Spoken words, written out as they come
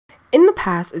In the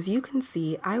past, as you can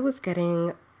see, I was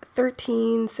getting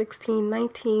 13, 16,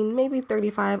 19, maybe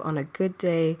 35 on a good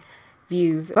day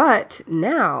views. But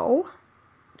now,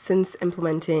 since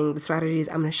implementing the strategies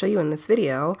I'm going to show you in this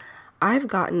video, I've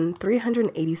gotten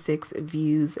 386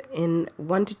 views in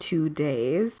 1 to 2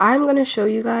 days. I'm going to show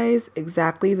you guys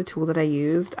exactly the tool that I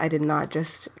used. I did not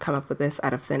just come up with this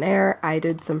out of thin air. I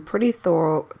did some pretty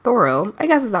thorough, I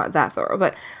guess it's not that thorough,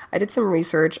 but I did some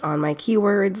research on my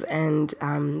keywords and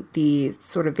the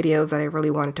sort of videos that I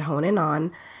really wanted to hone in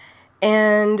on.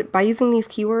 And by using these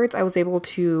keywords, I was able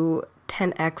to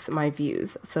 10x my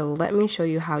views. So let me show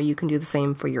you how you can do the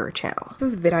same for your channel.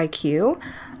 This is VidIQ.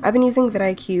 I've been using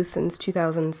VidIQ since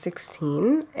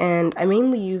 2016, and I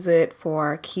mainly use it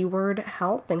for keyword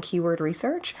help and keyword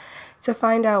research to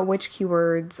find out which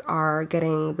keywords are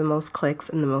getting the most clicks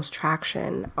and the most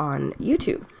traction on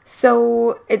YouTube.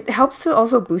 So it helps to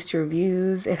also boost your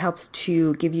views. It helps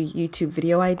to give you YouTube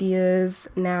video ideas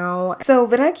now. So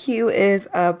VidIQ is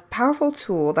a powerful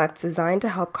tool that's designed to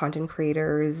help content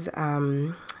creators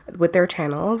with their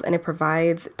channels, and it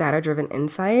provides data-driven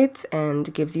insights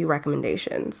and gives you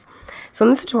recommendations. So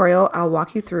in this tutorial, I'll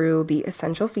walk you through the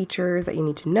essential features that you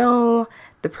need to know,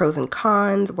 the pros and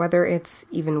cons, whether it's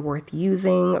even worth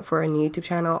using for a new YouTube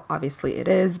channel. Obviously it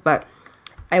is, but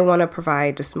I want to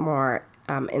provide just more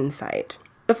insight.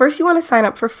 So first you want to sign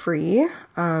up for free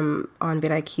on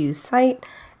VidIQ's site,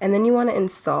 and then you want to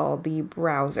install the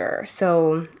browser.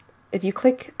 So if you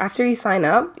click, after you sign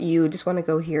up, you just want to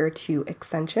go here to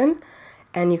extension,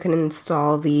 and you can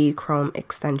install the Chrome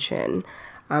extension.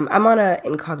 I'm on an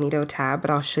incognito tab, but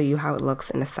I'll show you how it looks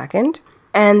in a second.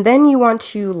 And then you want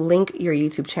to link your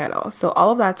YouTube channel. So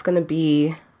all of that's going to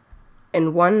be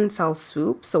in one fell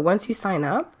swoop. So once you sign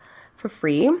up for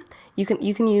free, you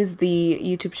can use the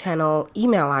YouTube channel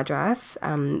email address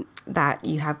that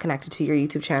you have connected to your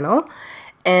YouTube channel,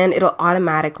 and it'll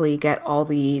automatically get all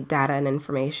the data and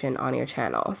information on your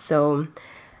channel. So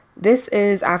this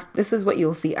is what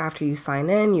you'll see after you sign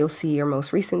in. You'll see your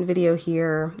most recent video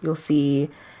here. You'll see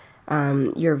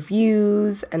your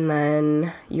views, and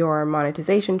then your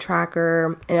monetization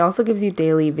tracker. And it also gives you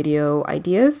daily video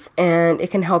ideas, and it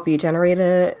can help you generate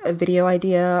a video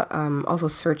idea. Also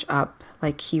search up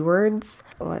like keywords.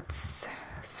 Let's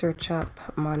search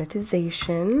up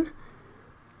monetization.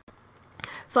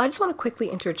 So I just want to quickly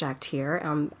interject here.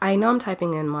 I know I'm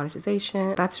typing in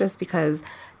monetization. That's just because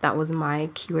that was my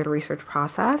keyword research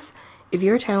process. If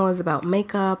your channel is about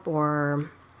makeup or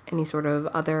any sort of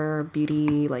other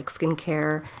beauty like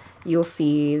skincare, you'll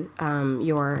see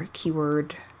your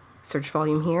keyword search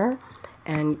volume here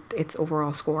and its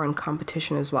overall score and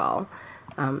competition as well.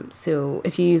 So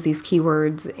if you use these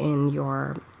keywords in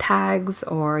your tags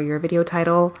or your video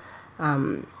title,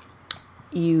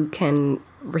 you can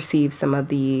receive some of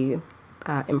the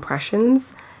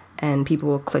impressions, and people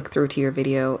will click through to your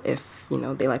video if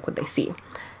they like what they see.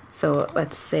 So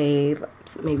let's say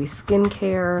maybe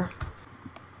skincare.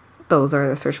 Those are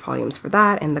the search volumes for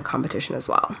that, and the competition as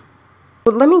well.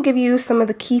 But let me give you some of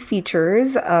the key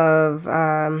features of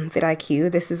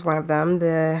VidIQ. This is one of them,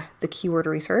 the keyword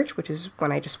research, which is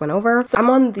one I just went over. So I'm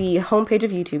on the homepage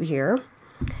of YouTube here,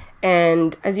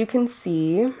 and as you can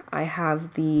see, I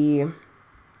have the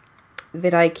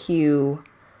VidIQ,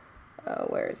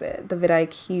 where is it? The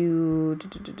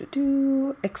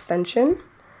VidIQ extension.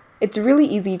 It's really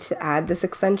easy to add this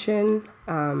extension.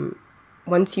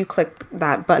 Once you click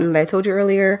that button that I told you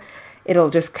earlier, it'll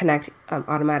just connect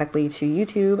automatically to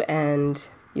YouTube, and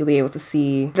you'll be able to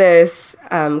see this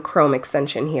Chrome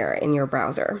extension here in your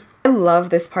browser. I love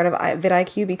this part of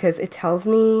VidIQ because it tells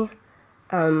me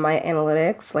my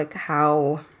analytics, like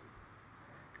how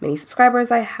many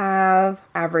subscribers I have,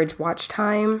 average watch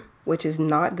time, which is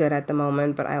not good at the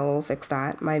moment, but I will fix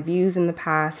that. My views in the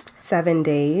past 7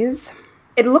 days.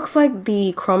 It looks like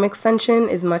the Chrome extension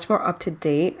is much more up to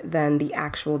date than the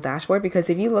actual dashboard, because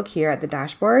if you look here at the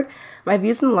dashboard, my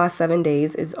views in the last 7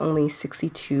 days is only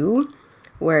 62,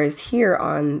 whereas here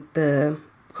on the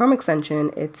Chrome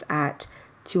extension, it's at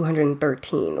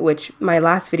 213, which my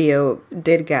last video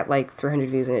did get like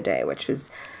 300 views in a day, which is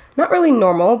not really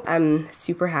normal. I'm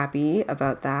super happy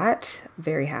about that.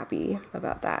 Very happy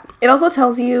about that. It also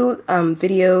tells you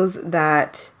videos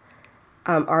that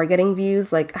are getting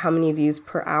views, like how many views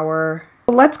per hour.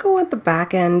 Let's go at the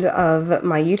back end of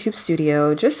my YouTube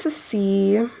studio just to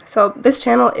see. So this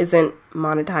channel isn't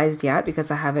monetized yet because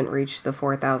I haven't reached the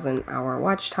 4,000 hour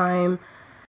watch time.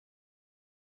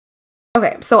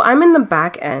 Okay, so I'm in the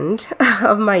back end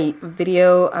of my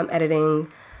video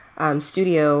editing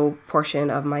studio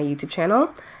portion of my YouTube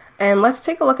channel, And let's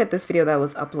take a look at this video that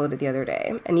was uploaded the other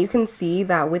day. And you can see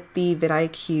that with the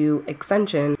VidIQ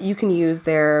extension, you can use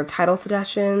their title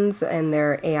suggestions and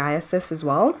their AI assist as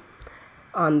well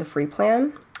on the free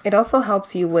plan. It also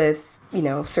helps you with, you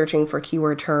know, searching for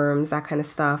keyword terms, that kind of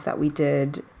stuff that we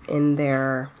did in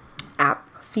their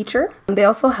app feature. They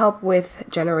also help with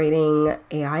generating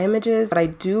AI images, but I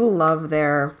do love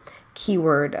their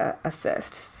keyword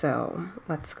assist. So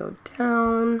let's go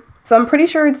down. So I'm pretty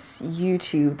sure it's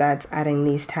YouTube that's adding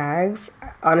these tags.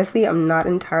 Honestly, I'm not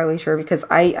entirely sure because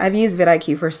I've used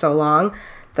VidIQ for so long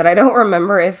that I don't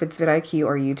remember if it's VidIQ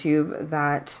or YouTube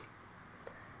that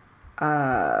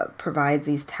provides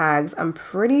these tags. I'm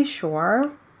pretty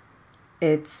sure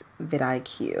it's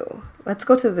VidIQ. Let's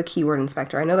go to the keyword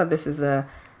inspector. I know that this is the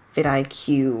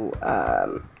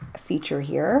VidIQ feature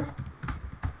here.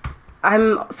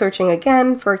 I'm searching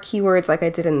again for keywords like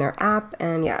I did in their app,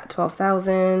 and yeah,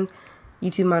 12,000.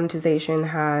 YouTube monetization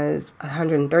has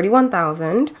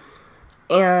 131,000,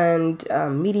 and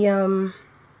medium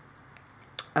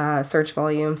search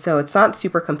volume, so it's not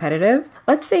super competitive.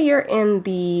 Let's say you're in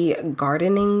the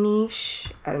gardening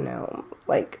niche. I don't know,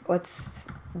 like let's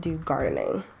do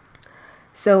gardening.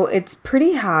 So it's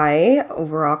pretty high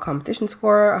overall competition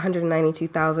score,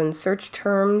 192,000 search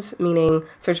terms, meaning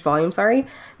search volume, sorry,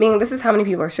 meaning this is how many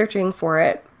people are searching for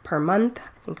it per month.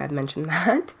 I think I've mentioned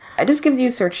that. It just gives you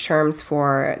search terms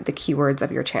for the keywords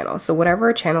of your channel. So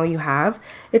whatever channel you have,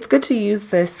 it's good to use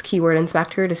this keyword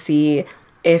inspector to see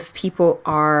if people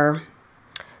are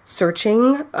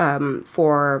searching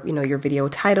for, you know, your video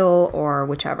title or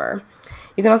whichever.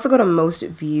 You can also go to most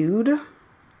viewed.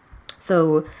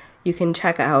 So you can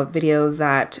check out videos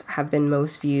that have been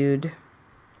most viewed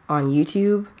on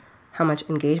YouTube, how much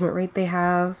engagement rate they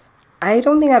have. I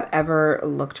don't think I've ever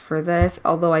looked for this,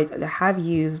 although I have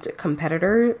used the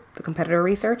competitor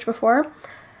research before,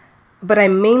 but I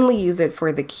mainly use it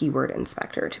for the keyword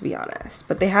inspector, to be honest.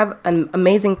 But they have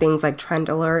amazing things like trend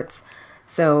alerts,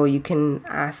 so you can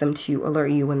ask them to alert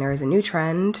you when there is a new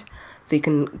trend, so you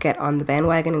can get on the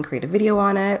bandwagon and create a video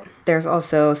on it. There's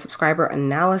also subscriber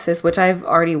analysis, which I've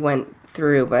already went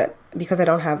through, but because I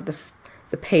don't have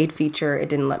the paid feature, it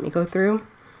didn't let me go through.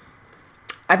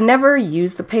 I've never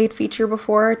used the paid feature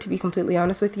before, to be completely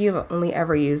honest with you. I've only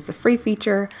ever used the free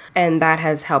feature, and that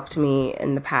has helped me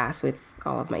in the past with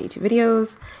all of my YouTube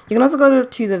videos. You can also go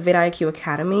to the VidIQ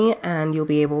Academy, and you'll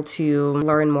be able to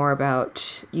learn more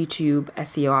about YouTube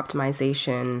SEO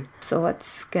optimization. So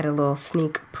let's get a little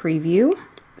sneak preview.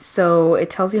 So it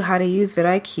tells you how to use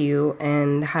VidIQ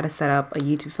and how to set up a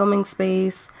YouTube filming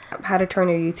space, how to turn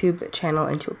your YouTube channel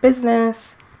into a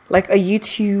business, like a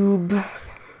YouTube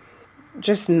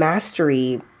just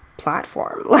mastery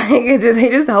platform. Like they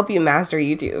just help you master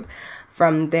YouTube,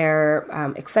 from their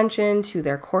extension to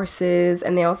their courses.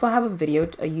 And they also have a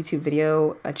YouTube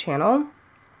video channel.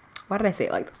 Why did I say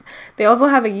it like that? They also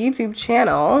have a YouTube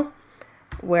channel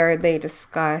where they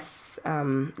discuss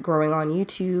growing on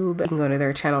YouTube. You can go to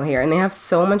their channel here, and they have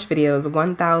so much videos,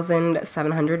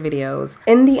 1,700 videos.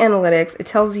 In the analytics, it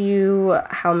tells you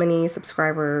how many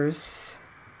subscribers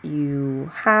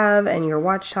you have and your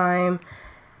watch time.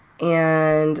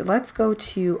 And let's go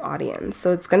to audience.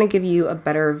 So it's going to give you a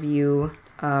better view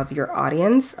of your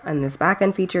audience and this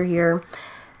backend feature here.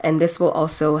 And this will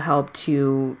also help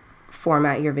to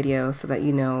format your video so that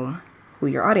you know who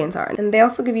your audience are. And they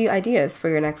also give you ideas for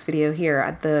your next video here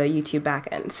at the YouTube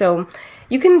backend. So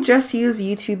you can just use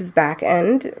YouTube's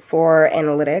backend for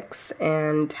analytics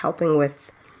and helping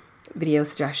with video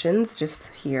suggestions just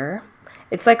here.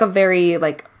 It's like a very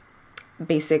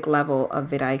basic level of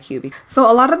VidIQ. So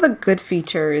a lot of the good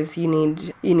features you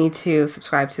need to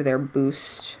subscribe to their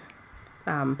boost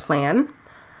plan,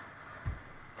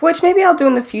 which maybe I'll do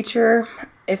in the future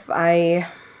if I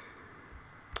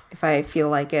feel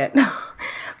like it.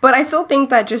 But I still think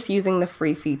that just using the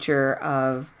free feature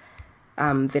of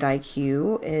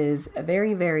VidIQ is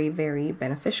very, very, very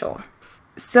beneficial.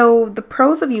 So the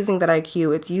pros of using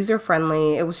VidIQ, it's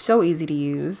user-friendly. It was so easy to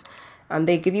use.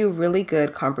 They give you really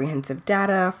good comprehensive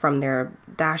data from their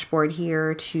dashboard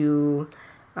here to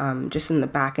just in the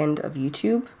back end of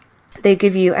YouTube. They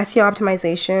give you SEO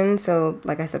optimization. So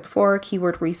like I said before,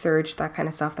 keyword research, that kind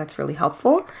of stuff, that's really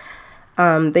helpful.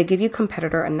 They give you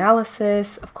competitor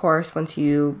analysis. Of course, when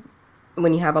you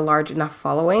have a large enough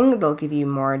following, they'll give you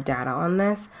more data on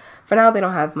this. For now, they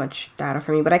don't have much data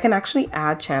for me, but I can actually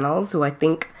add channels who I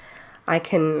think I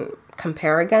can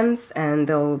compare against, and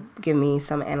they'll give me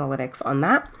some analytics on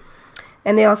that.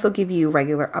 And they also give you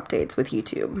regular updates with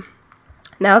YouTube.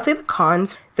 Now, I'd say the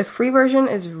cons. The free version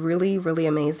is really, really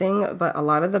amazing, but a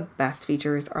lot of the best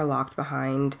features are locked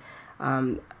behind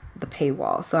the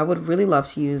paywall. So I would really love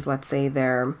to use, let's say,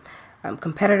 their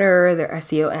competitor, their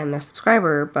SEO, and their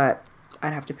subscriber, but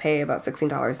I'd have to pay about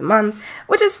 $16 a month,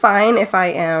 which is fine if I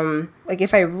am, like,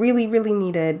 if I really, really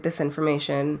needed this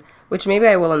information, which maybe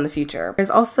I will in the future. There's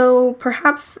also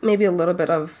perhaps maybe a little bit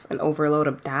of an overload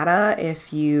of data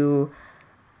if you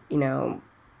know,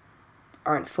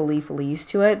 aren't fully used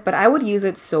to it, but I would use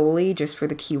it solely just for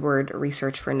the keyword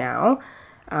research for now,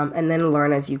 and then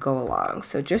learn as you go along.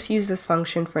 So just use this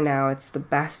function for now. It's the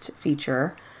best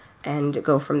feature, and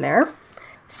go from there.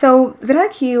 So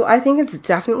VidIQ, I think it's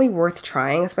definitely worth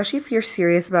trying, especially if you're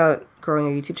serious about growing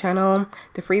a YouTube channel.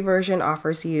 The free version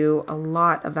offers you a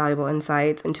lot of valuable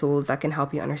insights and tools that can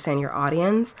help you understand your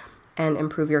audience and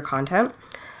improve your content.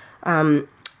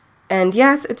 And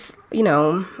yes, it's, you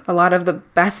know, a lot of the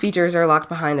best features are locked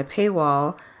behind a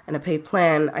paywall and a paid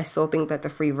plan. I still think that the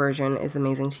free version is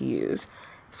amazing to use.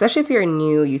 Especially if you're a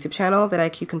new YouTube channel,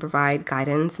 VidIQ can provide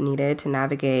guidance needed to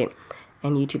navigate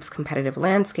in YouTube's competitive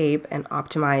landscape and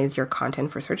optimize your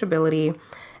content for searchability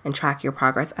and track your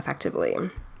progress effectively.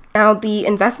 Now, the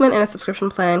investment in a subscription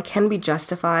plan can be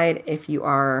justified if you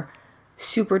are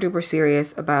super duper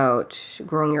serious about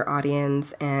growing your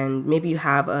audience and maybe you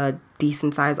have a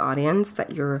decent sized audience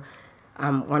that you're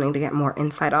wanting to get more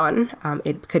insight on.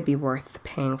 It could be worth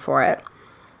paying for it.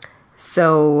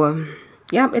 So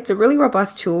yeah, it's a really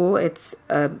robust tool. It's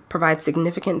provides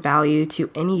significant value to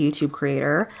any YouTube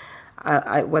creator,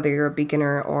 whether you're a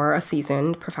beginner or a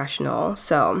seasoned professional.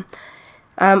 So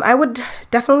I would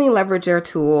definitely leverage their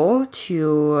tool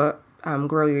to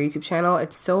grow your YouTube channel.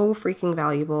 It's so freaking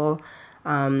valuable.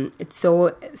 It's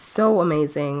so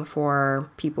amazing for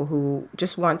people who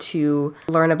just want to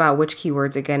learn about which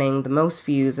keywords are getting the most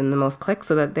views and the most clicks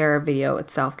so that their video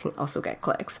itself can also get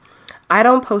clicks. I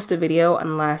don't post a video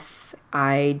unless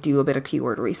I do a bit of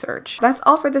keyword research. That's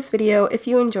all for this video. If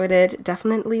you enjoyed it,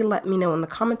 definitely let me know in the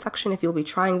comment section if you'll be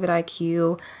trying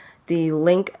vidIQ. The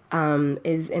link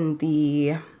is in the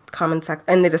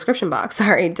in the description box,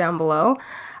 down below.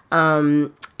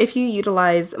 If you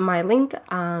utilize my link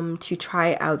to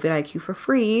try out vidIQ for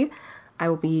free, I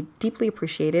will be deeply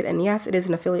appreciated. And yes, it is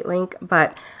an affiliate link,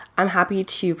 but I'm happy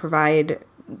to provide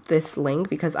this link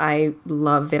because I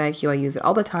love vidIQ. I use it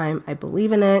all the time. I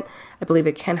believe in it. I believe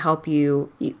it can help you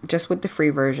just with the free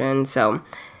version. So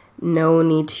no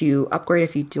need to upgrade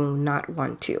if you do not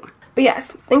want to. But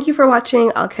yes, thank you for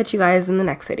watching. I'll catch you guys in the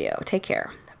next video. Take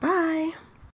care.